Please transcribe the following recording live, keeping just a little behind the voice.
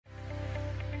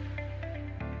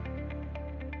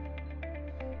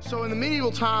So in the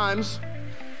medieval times,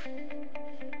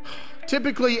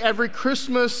 typically every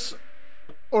Christmas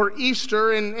or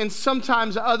Easter and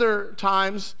sometimes other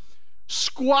times,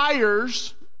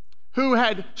 squires who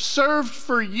had served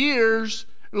for years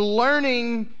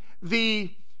learning the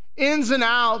ins and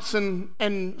outs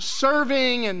and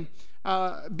serving and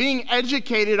being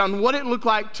educated on what it looked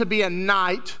like to be a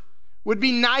knight would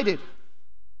be knighted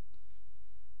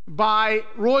by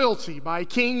royalty, by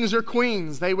kings or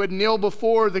queens. They would kneel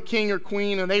before the king or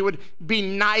queen and they would be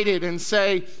knighted and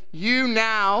say, you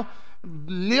now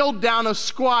kneeled down a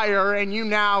squire and you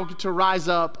now get to rise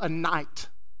up a knight.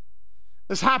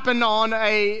 This happened on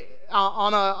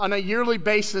a yearly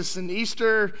basis in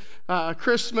Easter,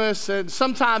 Christmas, and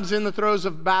sometimes in the throes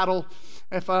of battle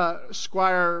if a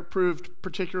squire proved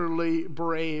particularly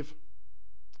brave.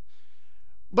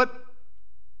 But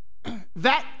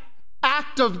that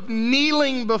act of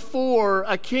kneeling before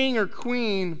a king or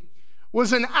queen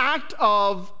was an act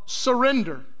of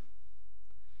surrender.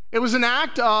 It was an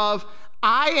act of,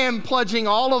 I am pledging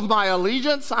all of my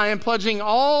allegiance, I am pledging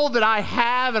all that I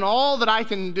have and all that I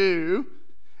can do,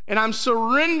 and I'm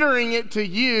surrendering it to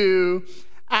you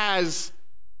as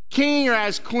king or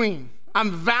as queen. I'm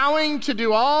vowing to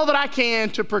do all that I can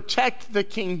to protect the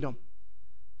kingdom.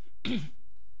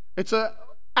 It's an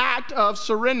act of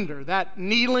surrender, that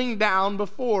kneeling down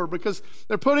before, because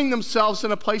they're putting themselves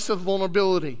in a place of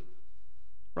vulnerability,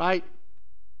 right?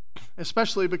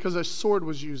 Especially because a sword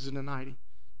was used in the knighting,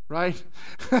 right?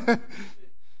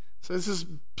 So this is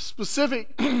a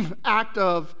specific act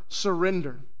of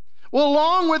surrender. Well,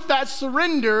 along with that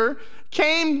surrender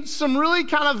came some really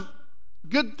kind of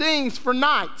good things for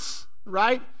knights,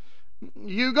 right?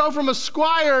 You go from a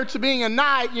squire to being a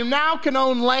knight, you now can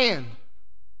own land.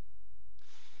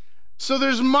 So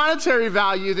there's monetary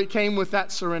value that came with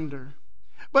that surrender.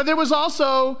 But there was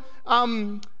also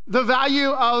the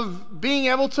value of being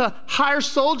able to hire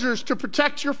soldiers to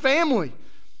protect your family.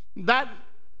 That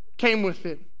came with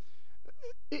it.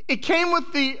 It came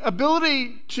with the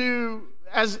ability to,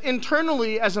 as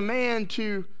internally as a man,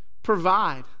 to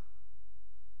provide.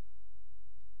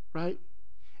 Right?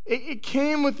 It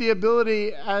came with the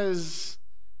ability as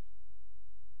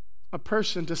a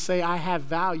person to say, I have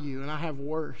value and I have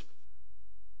worth.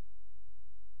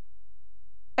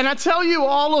 And I tell you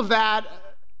all of that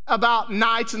about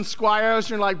knights and squires,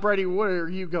 and you're like, Brady, where are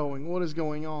you going? What is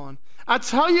going on? I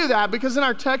tell you that because in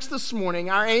our text this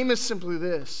morning, our aim is simply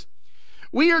this.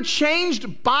 We are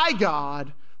changed by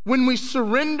God when we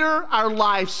surrender our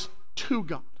lives to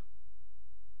God.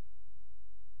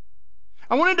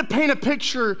 I wanted to paint a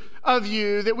picture of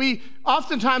you that we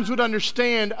oftentimes would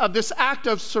understand of this act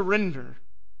of surrender.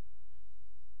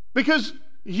 Because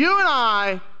you and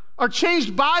I are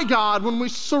changed by God when we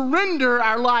surrender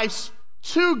our lives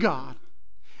to God.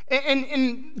 And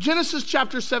in Genesis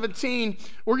chapter 17,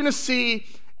 we're going to see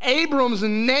Abram's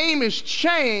name is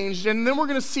changed, and then we're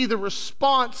going to see the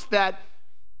response that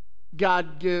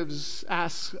God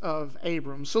asks of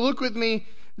Abram. So look with me,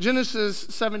 Genesis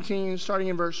 17, starting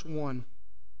in verse 1.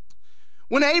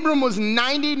 When Abram was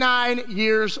 99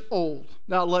 years old.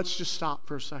 Now let's just stop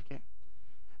for a second.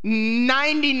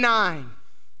 99.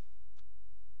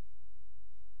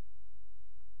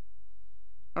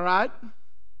 All right?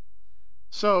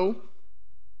 So,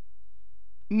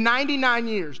 99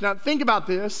 years. Now think about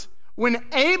this. When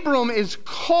Abram is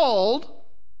called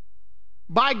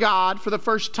by God for the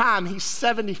first time, he's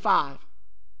 75.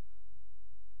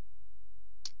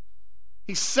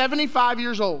 He's 75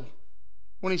 years old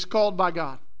when he's called by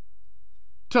God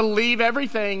to leave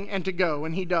everything and to go,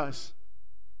 and he does.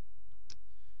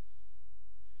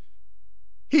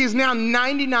 He is now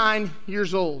 99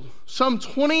 years old. Some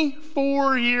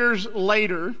 24 years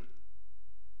later,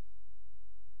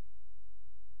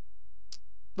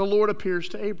 the Lord appears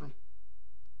to Abram.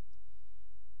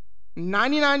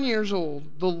 99 years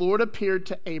old, the Lord appeared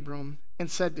to Abram and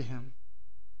said to him,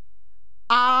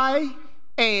 I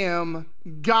am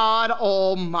God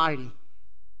Almighty.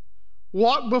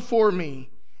 Walk before me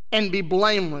and be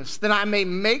blameless, that I may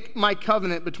make my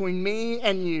covenant between me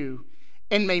and you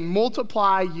and may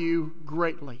multiply you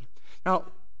greatly. Now,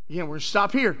 again, we're going to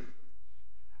stop here.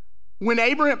 When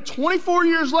Abraham, 24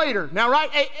 years later, now,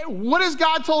 right, what has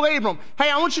God told Abram? Hey,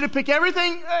 I want you to pick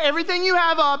everything you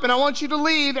have up, and I want you to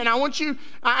leave, and I want you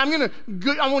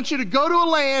to go to a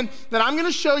land that I'm going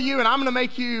to show you, and I'm going to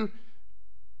make you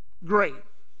great.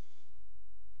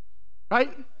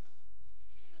 Right?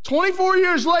 24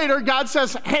 years later, God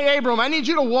says, hey, Abram, I need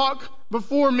you to walk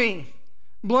before me,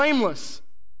 blameless.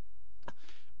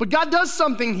 But God does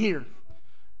something here.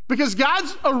 Because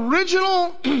God's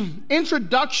original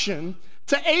introduction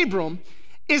to Abram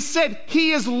is said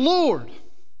he is Lord.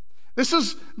 This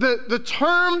is the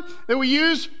term that we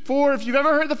use for, if you've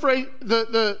ever heard the phrase,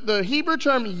 the Hebrew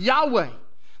term Yahweh.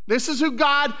 This is who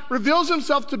God reveals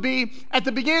himself to be at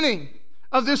the beginning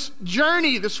of this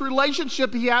journey, this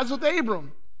relationship he has with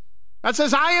Abram. God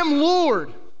says, I am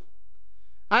Lord.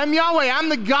 I am Yahweh. I'm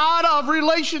the God of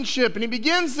relationship. And he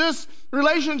begins this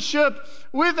relationship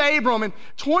with Abram. And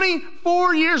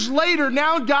 24 years later,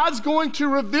 now God's going to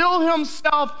reveal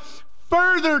himself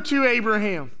further to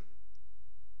Abraham.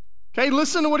 Okay,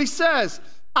 listen to what he says.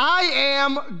 I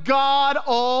am God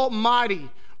Almighty.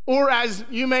 Or as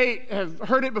you may have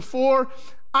heard it before,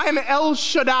 I am El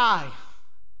Shaddai.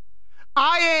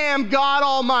 I am God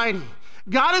Almighty.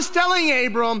 God is telling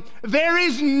Abram, there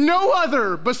is no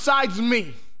other besides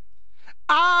me.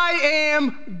 I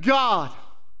am God.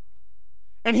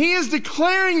 And he is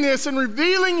declaring this and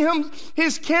revealing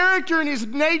his character and his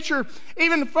nature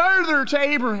even further to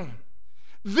Abraham.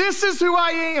 This is who I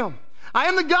am. I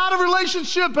am the God of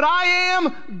relationship, but I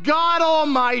am God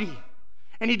Almighty.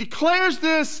 And he declares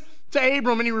this to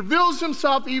Abram, and he reveals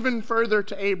himself even further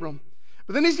to Abram.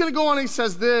 But then he's going to go on and he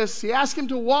says this. He asks him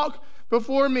to walk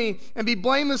before me and be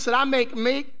blameless, that I may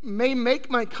make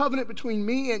my covenant between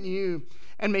me and you,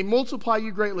 and may multiply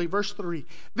you greatly. Verse 3.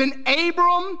 Then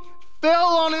Abram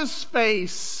fell on his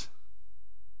face.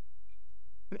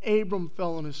 And Abram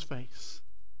fell on his face.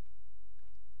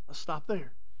 Let's stop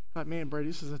there. Like, man, Brady,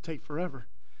 this is going to take forever.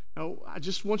 No, I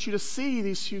just want you to see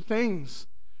these few things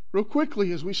real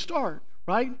quickly as we start,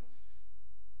 right?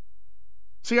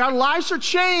 See, our lives are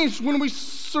changed when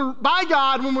by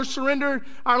God when we're surrendered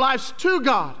our lives to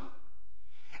God.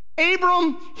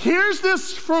 Abram hears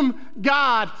this from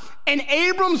God, and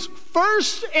Abram's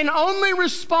first and only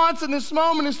response in this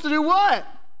moment is to do what?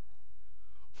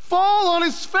 Fall on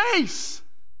his face.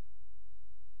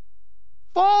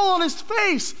 Fall on his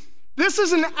face. This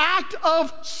is an act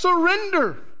of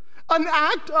surrender, an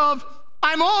act of,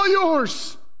 I'm all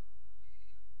yours.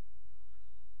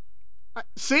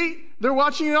 See, they're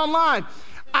watching it online.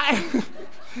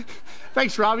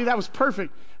 Thanks, Robbie, that was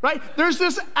perfect, right? There's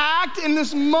this act in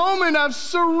this moment of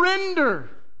surrender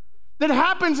that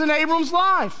happens in Abram's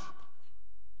life,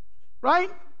 right?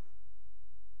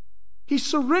 He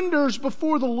surrenders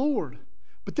before the Lord,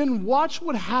 but then watch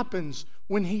what happens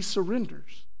when he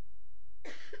surrenders.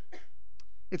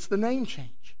 It's the name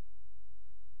change.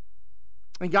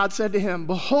 And God said to him,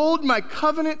 behold, my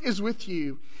covenant is with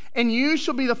you, and you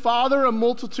shall be the father of a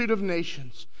multitude of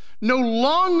nations. No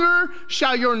longer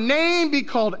shall your name be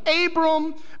called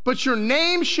Abram, but your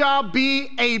name shall be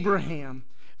Abraham.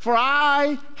 For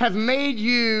I have made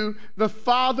you the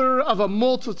father of a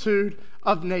multitude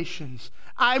of nations.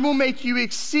 I will make you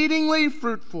exceedingly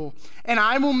fruitful, and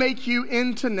I will make you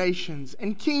into nations,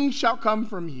 and kings shall come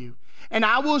from you. And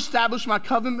I will establish my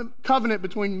covenant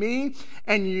between me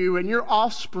and you and your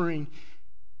offspring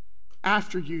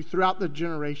after you throughout the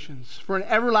generations, for an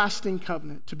everlasting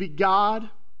covenant, to be God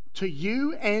to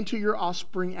you and to your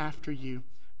offspring after you.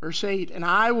 Verse 8, and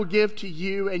I will give to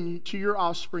you and to your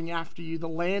offspring after you the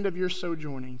land of your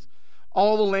sojournings,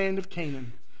 all the land of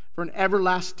Canaan, for an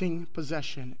everlasting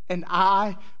possession, and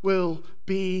I will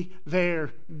be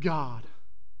their God.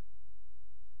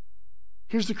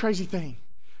 Here's the crazy thing.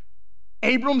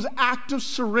 Abram's act of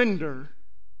surrender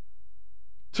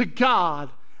to God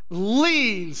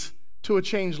leads to a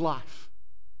changed life,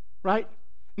 right?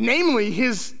 Namely,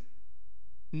 his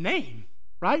name,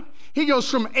 right? He goes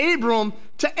from Abram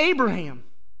to Abraham.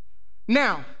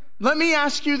 Now, let me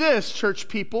ask you this, church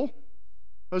people.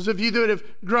 Those of you that have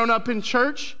grown up in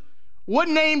church, what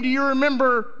name do you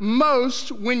remember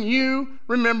most when you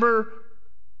remember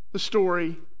the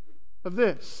story of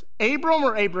this? Abram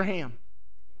or Abraham?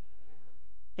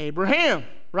 Abraham,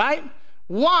 right?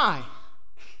 Why?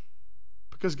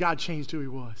 Because God changed who he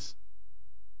was,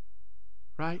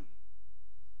 right?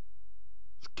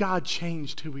 God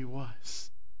changed who he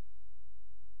was.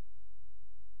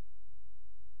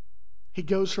 He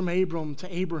goes from Abram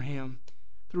to Abraham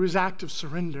through his act of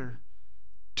surrender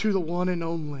to the one and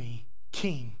only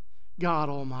King, God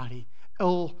Almighty,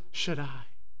 El Shaddai.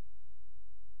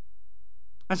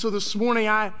 And so this morning,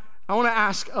 I want to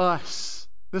ask us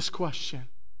this question.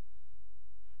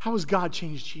 How has God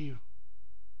changed you?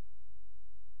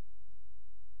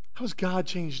 How has God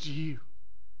changed you?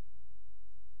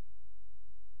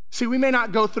 See, we may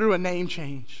not go through a name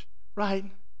change, right?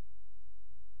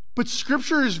 But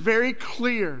Scripture is very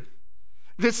clear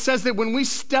that says that when we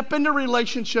step into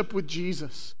relationship with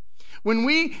Jesus, when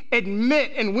we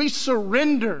admit and we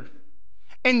surrender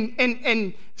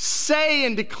and say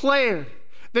and declare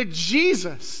that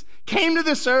Jesus came to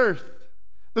this earth,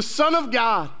 the Son of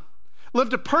God,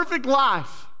 lived a perfect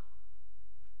life,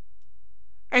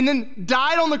 and then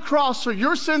died on the cross for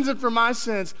your sins and for my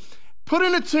sins, put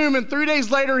in a tomb, and 3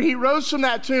 days later he rose from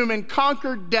that tomb and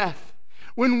conquered death.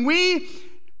 When we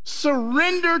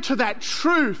surrender to that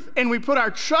truth and we put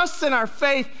our trust and our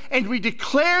faith and we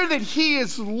declare that he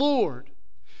is Lord,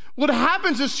 what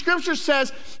happens is Scripture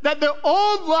says that the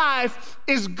old life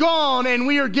is gone and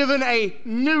we are given a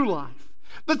new life.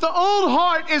 That the old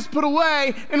heart is put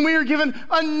away and we are given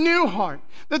a new heart.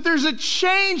 That there's a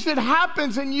change that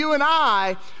happens in you and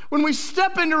I when we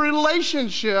step into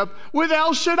relationship with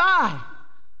El Shaddai,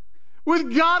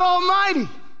 with God Almighty.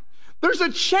 There's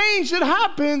a change that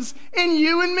happens in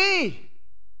you and me.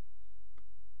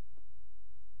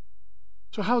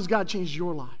 So how has God changed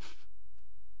your life?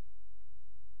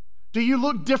 Do you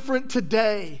look different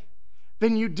today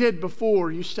than you did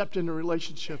before you stepped into a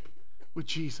relationship with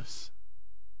Jesus?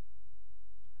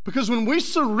 Because when we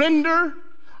surrender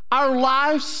our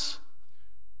lives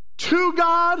to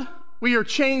God, we are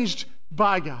changed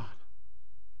by God.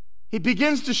 He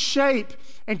begins to shape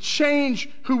and change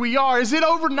who we are. Is it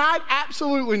overnight?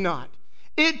 Absolutely not.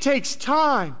 It takes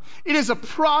time. It is a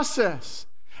process.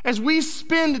 As we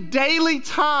spend daily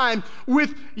time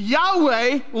with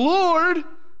Yahweh, Lord,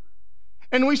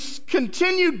 and we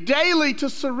continue daily to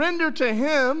surrender to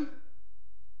him,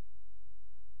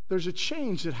 there's a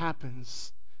change that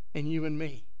happens in you and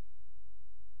me.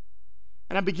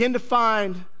 And I begin to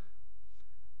find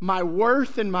my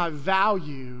worth and my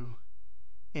value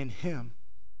in him,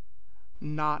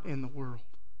 not in the world.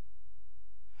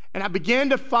 And I began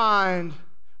to find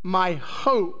my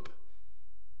hope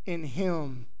in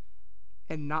him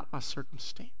and not my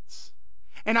circumstance.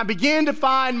 And I began to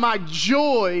find my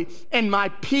joy and my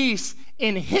peace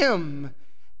in him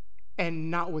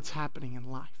and not what's happening in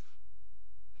life.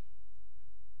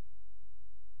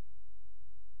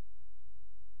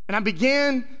 And I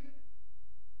began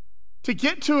to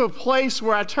get to a place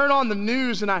where I turn on the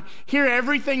news and I hear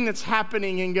everything that's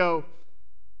happening and go,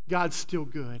 God's still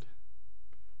good.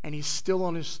 And he's still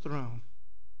on his throne.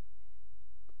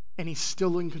 And he's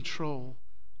still in control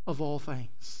of all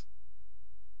things.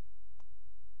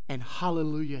 And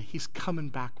hallelujah, he's coming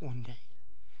back one day.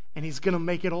 And he's going to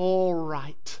make it all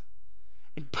right.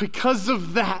 And because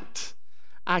of that,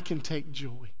 I can take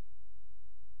joy.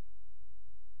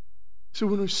 So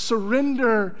when we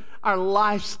surrender our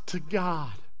lives to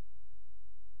God,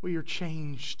 we are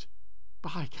changed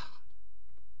by God.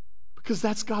 Because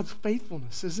that's God's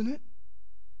faithfulness, isn't it?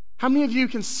 How many of you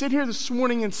can sit here this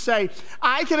morning and say,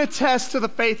 I can attest to the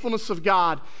faithfulness of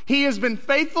God. He has been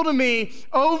faithful to me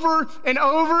over and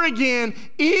over again,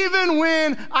 even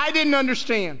when I didn't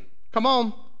understand. Come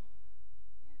on.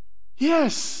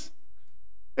 Yes.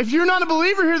 If you're not a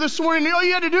believer here this morning, all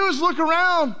you had to do is look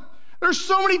around. There's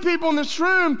so many people in this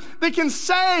room that can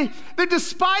say that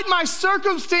despite my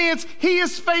circumstance, he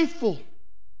is faithful.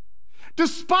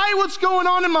 Despite what's going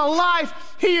on in my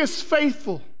life, he is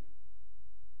faithful.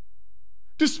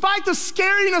 Despite the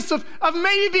scariness of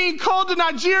maybe being called to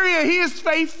Nigeria, he is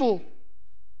faithful.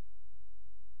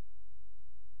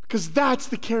 Because that's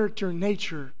the character and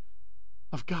nature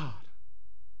of God.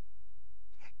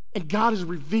 And God is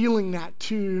revealing that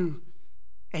to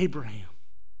Abraham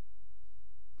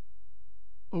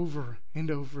over and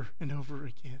over and over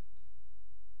again.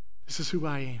 This is who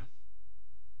I am.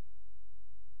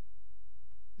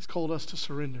 He's called us to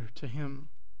surrender to him.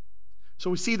 So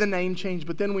we see the name change,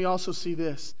 but then we also see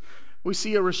this. We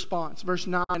see a response. Verse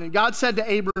 9, and God said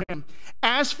to Abraham,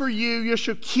 as for you, you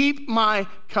shall keep my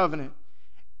covenant,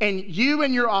 and you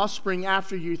and your offspring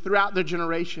after you throughout the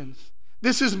generations.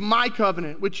 This is my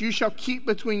covenant, which you shall keep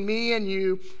between me and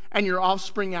you and your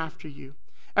offspring after you.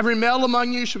 Every male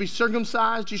among you shall be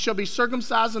circumcised. You shall be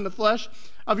circumcised in the flesh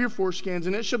of your foreskins,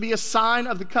 and it shall be a sign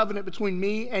of the covenant between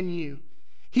me and you.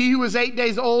 He who is 8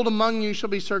 days old among you shall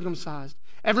be circumcised.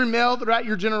 Every male throughout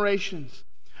your generations,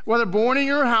 whether born in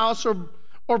your house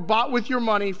or bought with your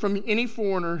money from any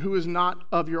foreigner who is not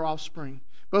of your offspring.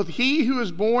 Both he who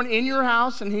is born in your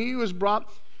house and he who is brought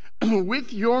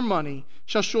with your money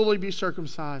shall surely be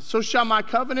circumcised. So shall my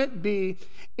covenant be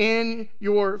in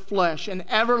your flesh, an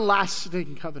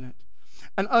everlasting covenant.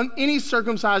 And any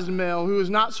circumcised male who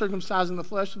is not circumcised in the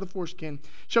flesh of the foreskin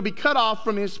shall be cut off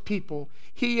from his people.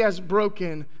 He has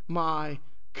broken my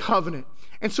covenant.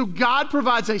 And so God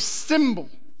provides a symbol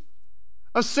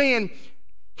of saying,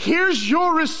 here's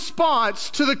your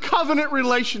response to the covenant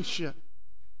relationship.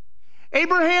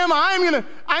 Abraham, I'm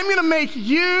gonna make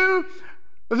you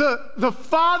the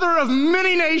father of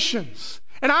many nations.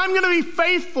 And I'm going to be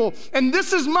faithful. And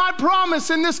this is my promise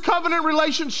in this covenant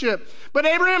relationship. But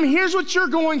Abraham, here's what you're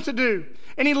going to do.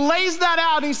 And he lays that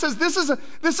out. And he says, this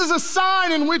is a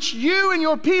sign in which you and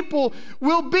your people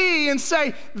will be, and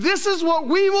say, this is what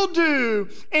we will do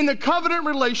in the covenant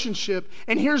relationship.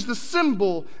 And here's the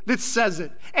symbol that says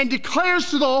it and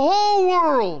declares to the whole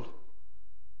world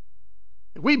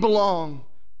that we belong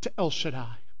to El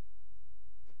Shaddai.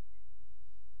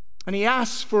 And he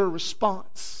asks for a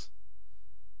response.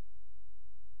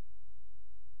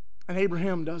 And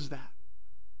Abraham does that.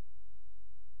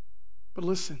 But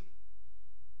listen,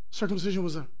 circumcision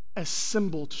was a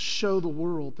symbol to show the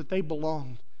world that they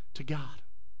belonged to God.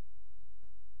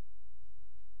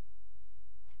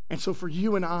 And so for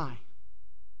you and I,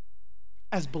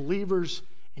 as believers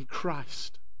in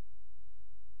Christ,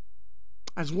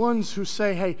 as ones who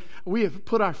say, hey, we have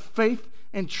put our faith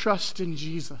and trust in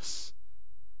Jesus,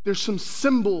 there's some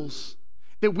symbols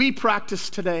that we practice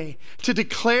today to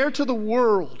declare to the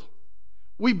world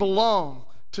we belong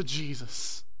to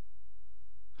Jesus.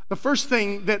 The first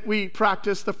thing that we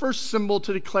practice, the first symbol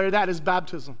to declare that, is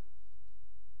baptism.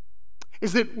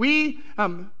 Is that we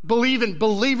believe in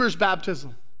believer's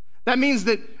baptism. That means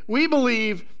that we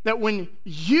believe that when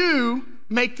you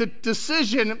make the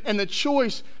decision and the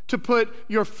choice to put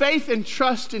your faith and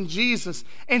trust in Jesus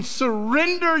and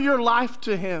surrender your life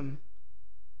to Him,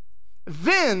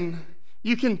 then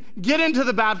you can get into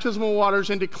the baptismal waters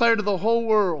and declare to the whole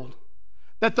world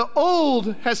that the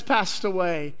old has passed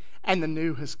away and the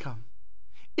new has come.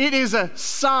 It is a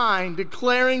sign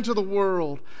declaring to the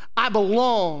world, I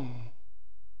belong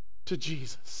to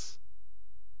Jesus.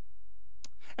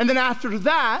 And then after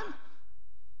that,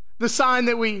 the sign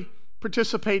that we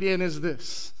participate in is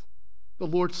this, the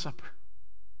Lord's Supper.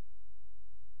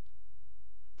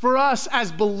 For us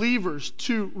as believers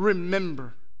to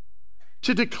remember,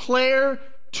 to declare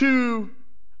to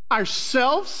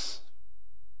ourselves,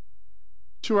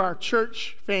 to our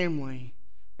church family,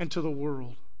 and to the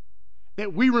world,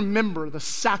 that we remember the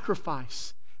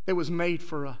sacrifice that was made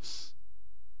for us.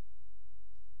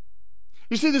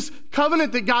 You see, this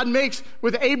covenant that God makes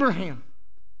with Abraham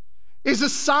is a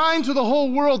sign to the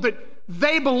whole world that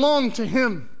they belong to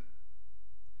Him.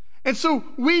 And so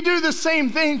we do the same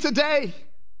thing today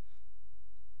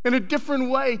in a different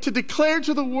way, to declare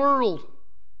to the world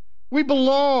we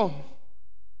belong,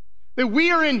 that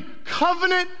we are in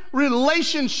covenant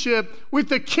relationship with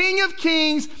the King of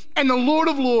Kings and the Lord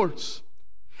of Lords.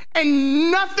 And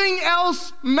nothing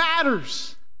else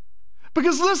matters.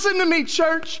 Because listen to me,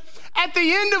 church, at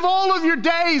the end of all of your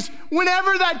days,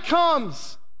 whenever that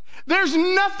comes, there's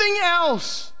nothing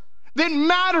else that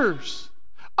matters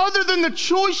other than the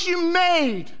choice you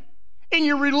made in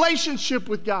your relationship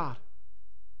with God.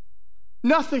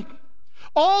 Nothing.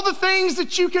 All the things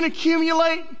that you can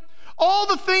accumulate, all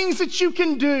the things that you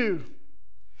can do,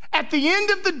 at the end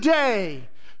of the day,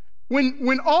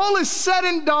 when all is said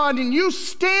and done and you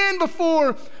stand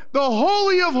before the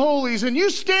Holy of Holies and you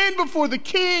stand before the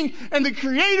King and the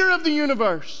Creator of the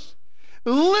universe,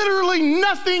 literally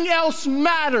nothing else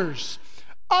matters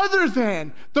other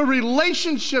than the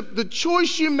relationship, the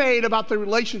choice you made about the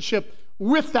relationship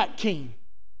with that King,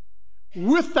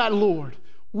 with that Lord,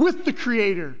 with the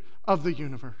Creator of the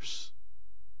universe.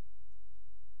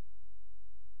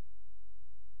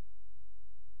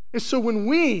 And so when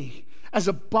we, as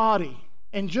a body,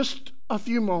 in just a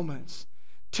few moments,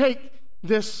 take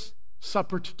this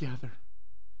supper together,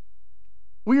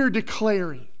 we are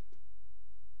declaring,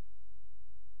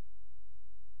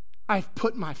 I've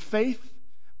put my faith,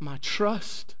 my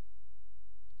trust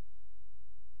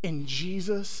in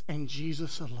Jesus and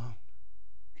Jesus alone.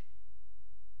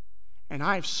 And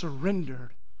I've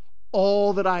surrendered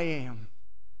all that I am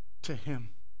to Him.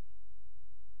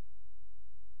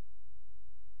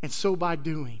 And so by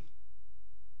doing,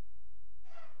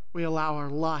 we allow our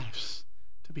lives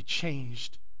to be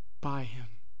changed by Him.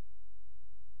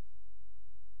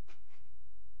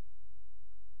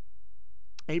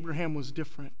 Abraham was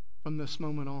different from this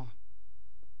moment on.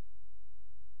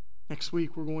 Next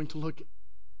week, we're going to look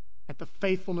at the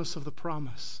faithfulness of the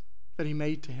promise that he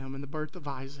made to him in the birth of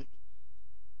Isaac.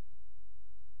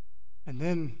 And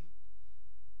then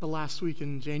the last week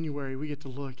in January, we get to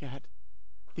look at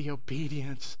the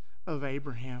obedience of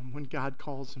Abraham when God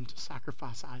calls him to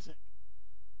sacrifice Isaac.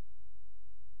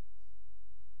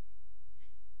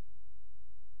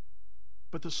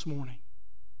 But this morning,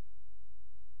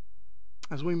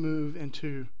 as we move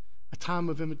into a time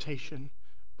of invitation,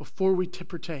 before we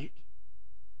partake,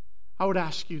 I would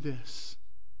ask you this.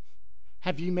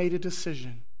 Have you made a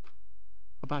decision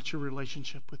about your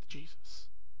relationship with Jesus?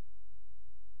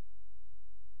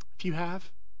 If you have,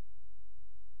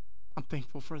 I'm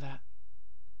thankful for that.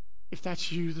 If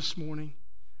that's you this morning,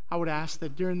 I would ask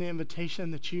that during the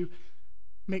invitation that you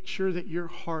make sure that your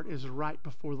heart is right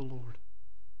before the Lord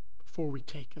before we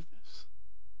take of this.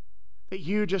 That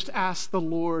you just ask the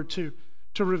Lord to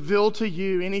reveal to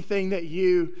you anything that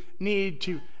you need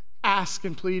to ask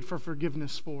and plead for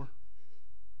forgiveness for,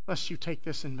 lest you take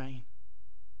this in vain.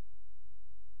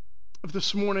 If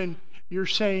this morning you're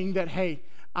saying that, hey,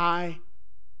 I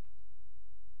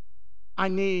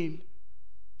need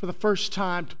for the first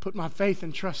time to put my faith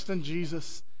and trust in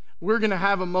Jesus, we're going to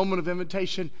have a moment of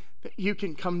invitation that you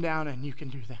can come down and you can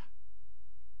do that.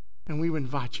 And we would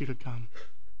invite you to come.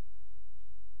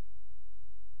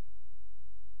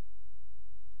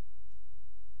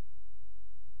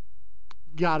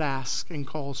 God asks and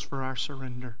calls for our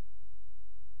surrender.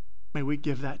 May we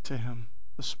give that to him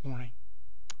this morning.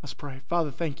 Let's pray.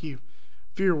 Father, thank you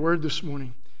for your word this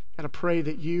morning. God, I pray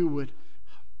that you would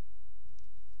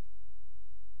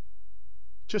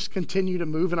just continue to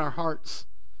move in our hearts.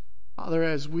 Father,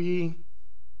 as we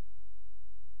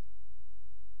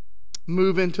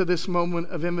move into this moment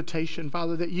of invitation,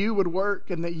 Father, that you would work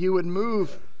and that you would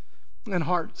move in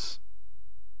hearts.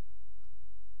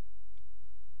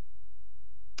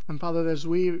 And Father, as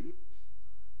we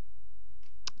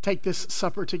take this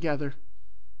supper together,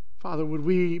 Father, would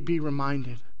we be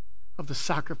reminded of the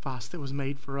sacrifice that was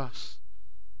made for us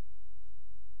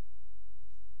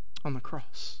on the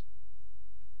cross.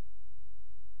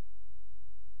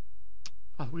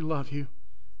 Father, we love you.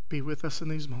 Be with us in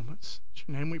these moments.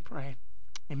 In your name we pray.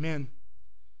 Amen.